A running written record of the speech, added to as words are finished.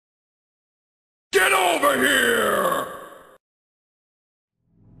Get over here!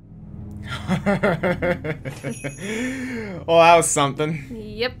 Well, that was something.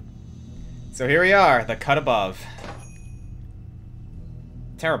 Yep. So here we are, the cut above.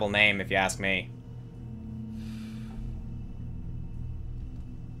 Terrible name, if you ask me.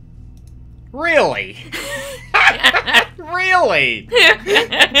 Really? Really?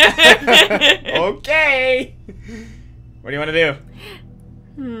 Okay. What do you want to do?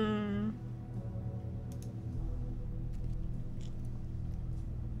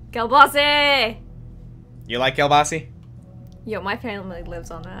 Kielbasa! You like kielbasa? Yo, my family lives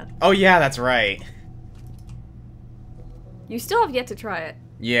on that. Oh yeah, that's right. You still have yet to try it.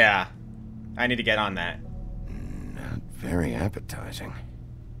 Yeah. I need to get on that. Not very appetizing.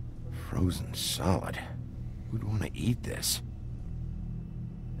 Frozen solid. Who'd want to eat this?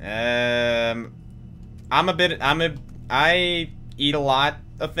 I eat a lot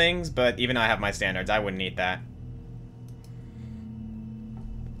of things, but even though I have my standards, I wouldn't eat that.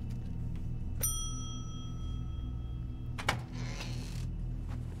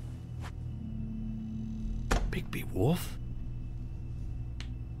 Bigby Wolf?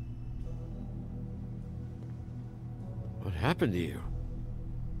 What happened to you?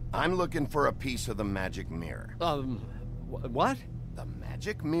 I'm looking for a piece of the magic mirror. What? The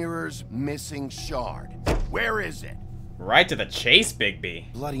magic mirror's missing shard. Where is it? Right to the chase,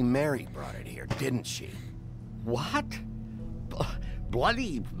 Bigby. Bloody Mary brought it here, didn't she? What?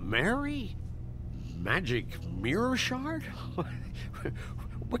 Bloody Mary? Magic mirror shard?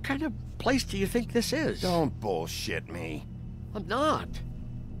 What kind of place do you think this is? Don't bullshit me. I'm not.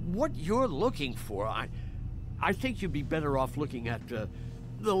 What you're looking for, I think you'd be better off looking at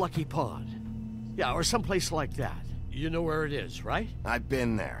the Lucky Pond. Yeah, or someplace like that. You know where it is, right? I've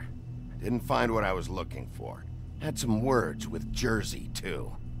been there. Didn't find what I was looking for. Had some words with Jersey,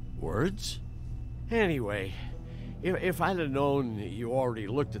 too. Words? Anyway, if I'd have known you already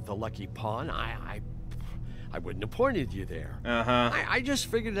looked at the Lucky Pond, I wouldn't have pointed you there. Uh-huh. I just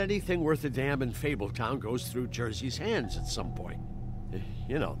figured anything worth a damn in Fabletown goes through Jersey's hands at some point.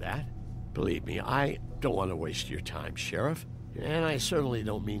 You know that. Believe me, I don't want to waste your time, Sheriff. And I certainly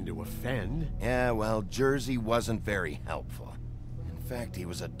don't mean to offend. Yeah, well, Jersey wasn't very helpful. In fact, he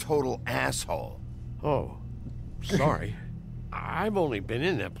was a total asshole. Oh, sorry. I've only been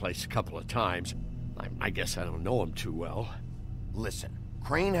in that place a couple of times. I guess I don't know him too well. Listen,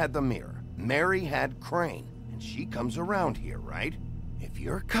 Crane had the mirror. Mary had Crane. And she comes around here, right? If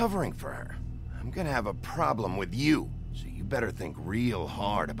you're covering for her, I'm gonna have a problem with you. So you better think real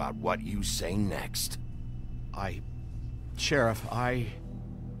hard about what you say next. Sheriff,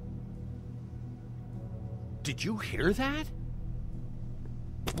 Did you hear that?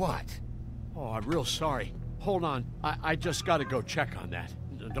 What? Oh, I'm real sorry. Hold on. I just gotta go check on that.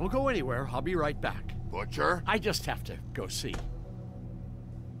 Don't go anywhere. I'll be right back. Butcher? I just have to go see.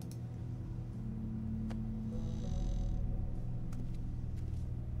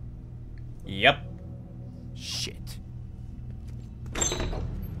 Yep. Shit.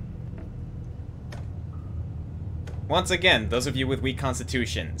 Once again, those of you with weak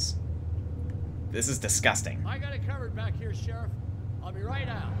constitutions. This is disgusting. I got it covered back here, Sheriff. I'll be right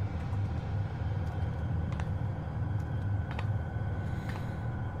out.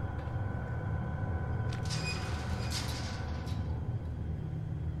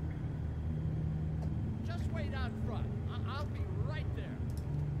 Just wait out front. I'll be right there.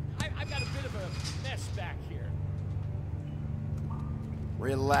 I've got a bit of a mess back here.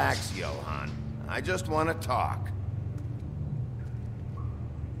 Relax, Johann. I just want to talk.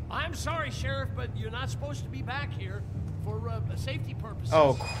 I'm sorry, Sheriff, but you're not supposed to be back here for safety purposes.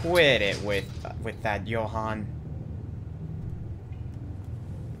 Oh, quit it with that, Johann.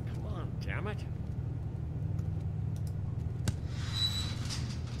 Come on, damn it.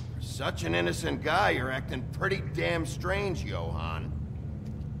 For such an innocent guy, you're acting pretty damn strange, Johann.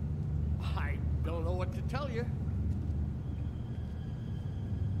 I don't know what to tell you.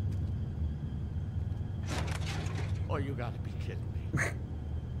 Oh, you gotta be kidding me.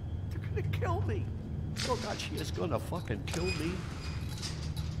 They're gonna kill me. Oh God, she is gonna fucking kill me.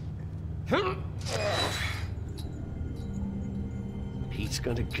 He's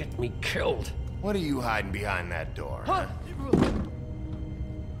gonna get me killed. What are you hiding behind that door? Huh?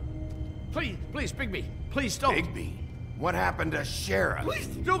 Please, Bigby, please don't. Bigby? What happened to Sheriff? Please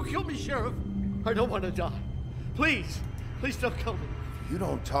don't kill me, Sheriff. I don't want to die. Please don't kill me. If you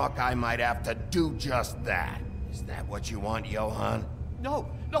don't talk, I might have to do just that. Is that what you want, Johann? No,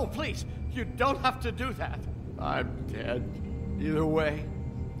 please. You don't have to do that. I'm dead. Either way.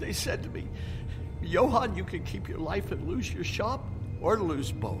 They said to me, Johann, you can keep your life and lose your shop, or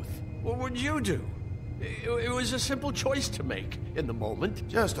lose both. What would you do? It was a simple choice to make in the moment.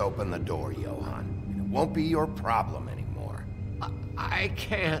 Just open the door, Johann, and it won't be your problem anymore. I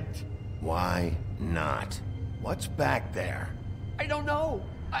can't. Why not? What's back there? I don't know.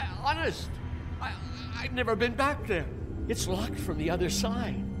 Honest. I've never been back there. It's locked from the other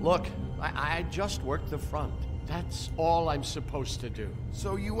side. Look, I just worked the front. That's all I'm supposed to do.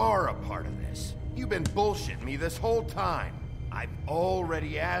 So you are a part of this. You've been bullshitting me this whole time. I've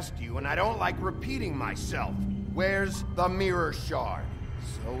already asked you, and I don't like repeating myself. Where's the mirror shard?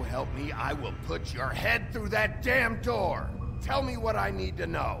 So help me, I will put your head through that damn door. Tell me what I need to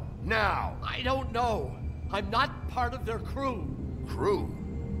know. Now. I don't know. I'm not part of their crew. Crew?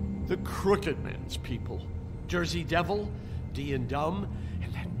 The Crooked Man's people. Jersey Devil, D and Dumb,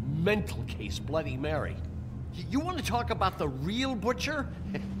 and that mental case Bloody Mary. You want to talk about the real butcher?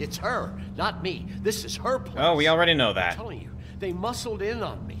 It's her, not me. This is her place. Oh, we already know I'm that. telling you, they muscled in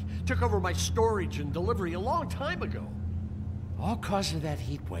on me, took over my storage and delivery a long time ago. All cause of that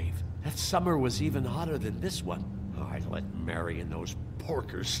heat wave. That summer was even hotter than this one. Oh, I let Mary and those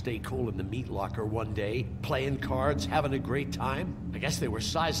porkers stay cool in the meat locker one day, playing cards, having a great time. I guess they were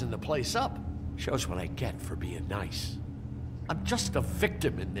sizing the place up. Shows what I get for being nice. I'm just a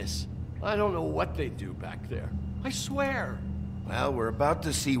victim in this. I don't know what they do back there. I swear. Well, we're about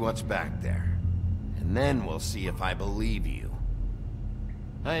to see what's back there. And then we'll see if I believe you.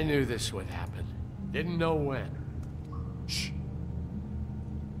 I knew this would happen. Didn't know when. Shh.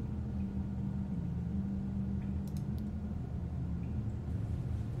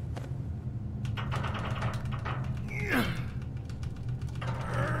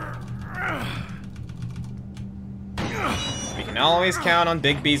 We can always count on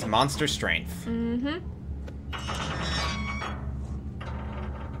Big B's monster strength. Mm-hmm.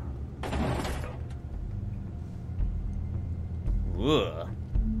 Ugh.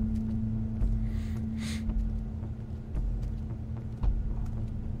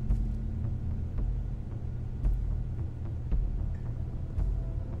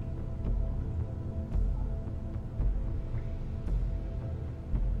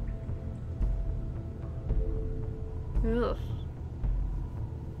 Ugh.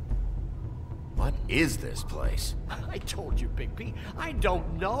 What is this place? I told you, Bigby. I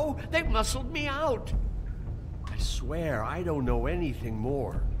don't know. They muscled me out. I swear, I don't know anything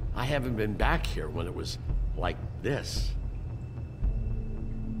more. I haven't been back here when it was like this.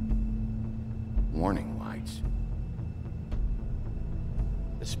 Warning lights.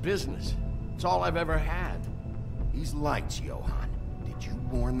 It's business. It's all I've ever had. These lights, Johann. Did you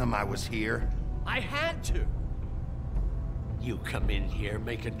warn them I was here? I had to. You come in here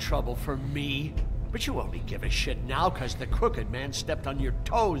making trouble for me, but you only give a shit now because the Crooked Man stepped on your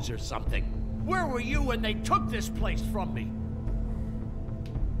toes or something. Where were you when they took this place from me?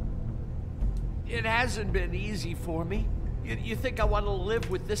 It hasn't been easy for me. You think I want to live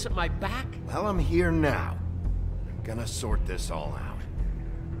with this at my back? Well, I'm here now. I'm gonna sort this all out.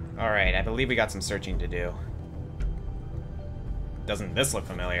 Alright, I believe we got some searching to do. Doesn't this look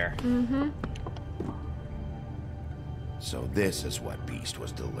familiar? Mm-hmm. So this is what Beast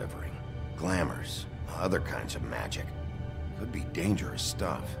was delivering. Glamours, other kinds of magic. Could be dangerous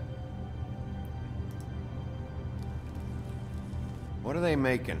stuff. What are they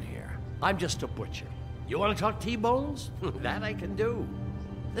making here? I'm just a butcher. You want to talk T-bones? That I can do.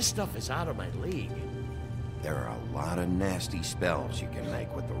 This stuff is out of my league. There are a lot of nasty spells you can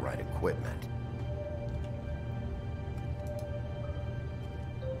make with the right equipment.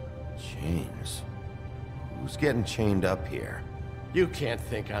 Chains. Who's getting chained up here? You can't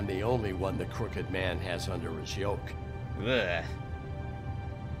think I'm the only one the Crooked Man has under his yoke. Ugh.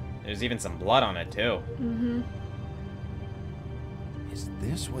 There's even some blood on it, too. Mm-hmm. Is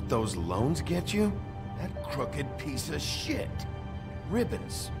this what those loans get you? That crooked piece of shit.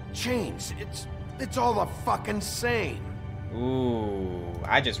 Ribbons, chains, it's all the fucking same. Ooh,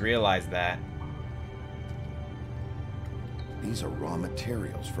 I just realized that. These are raw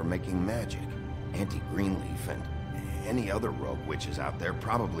materials for making magic. Auntie Greenleaf and any other rogue witches out there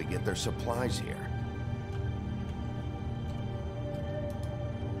probably get their supplies here.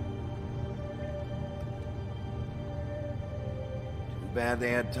 Too bad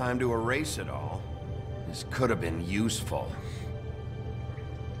they had time to erase it all. This could have been useful.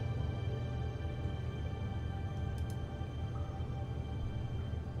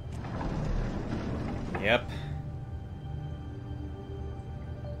 Yep.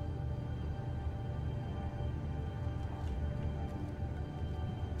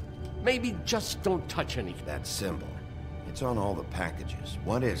 Maybe just don't touch anything. That symbol. It's on all the packages.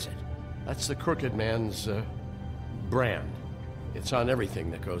 What is it? That's the Crooked Man's, brand. It's on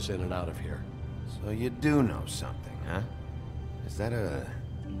everything that goes in and out of here. So you do know something, huh? Is that a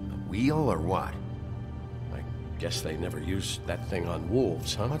wheel or what? I guess they never used that thing on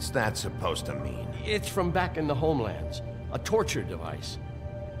wolves, huh? What's that supposed to mean? It's from back in the homelands. A torture device.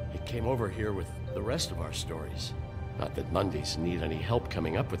 It came over here with the rest of our stories. Not that Mundies need any help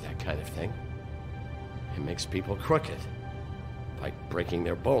coming up with that kind of thing. It makes people crooked. By breaking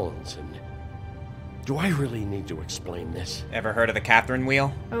their bones and... Do I really need to explain this? Ever heard of the Catherine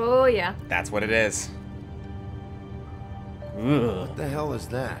wheel? Oh, yeah. That's what it is. What the hell is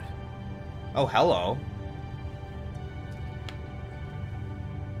that? Oh, hello.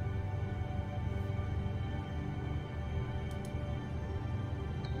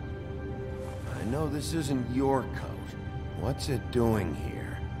 I know this isn't your coat. What's it doing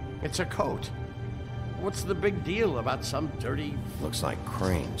here? It's a coat. What's the big deal about some dirty... Looks like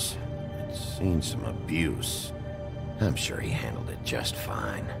Crane's. It's seen some abuse. I'm sure he handled it just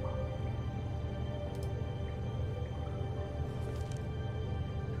fine.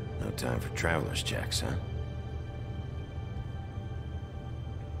 No time for traveler's checks, huh?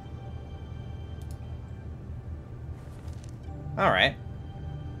 All right.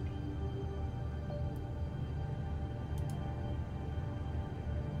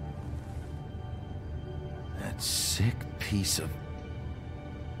 That sick piece of...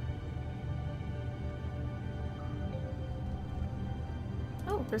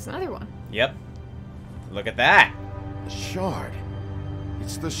 Oh, there's another one. Yep. Look at that. The shard.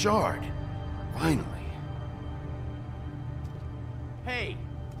 It's the shard. Finally. Hey,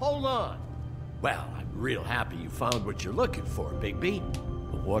 hold on. Well, I'm real happy you found what you're looking for, Bigby.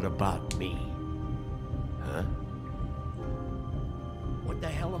 But what about me? Huh? What the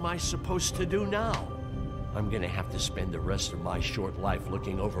hell am I supposed to do now? I'm gonna have to spend the rest of my short life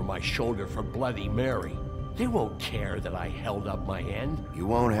looking over my shoulder for Bloody Mary. They won't care that I held up my end. You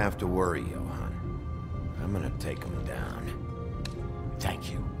won't have to worry, Johann. I'm gonna take him down.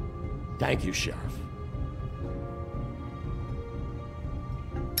 Thank you. Thank you, Sheriff.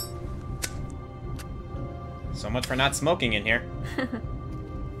 So much for not smoking in here.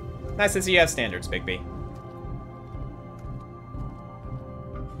 Nice to see you have standards, Bigby.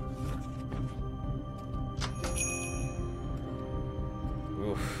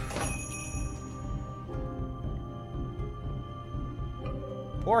 Oof.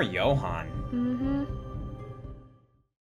 Poor Johann. Mm-hmm.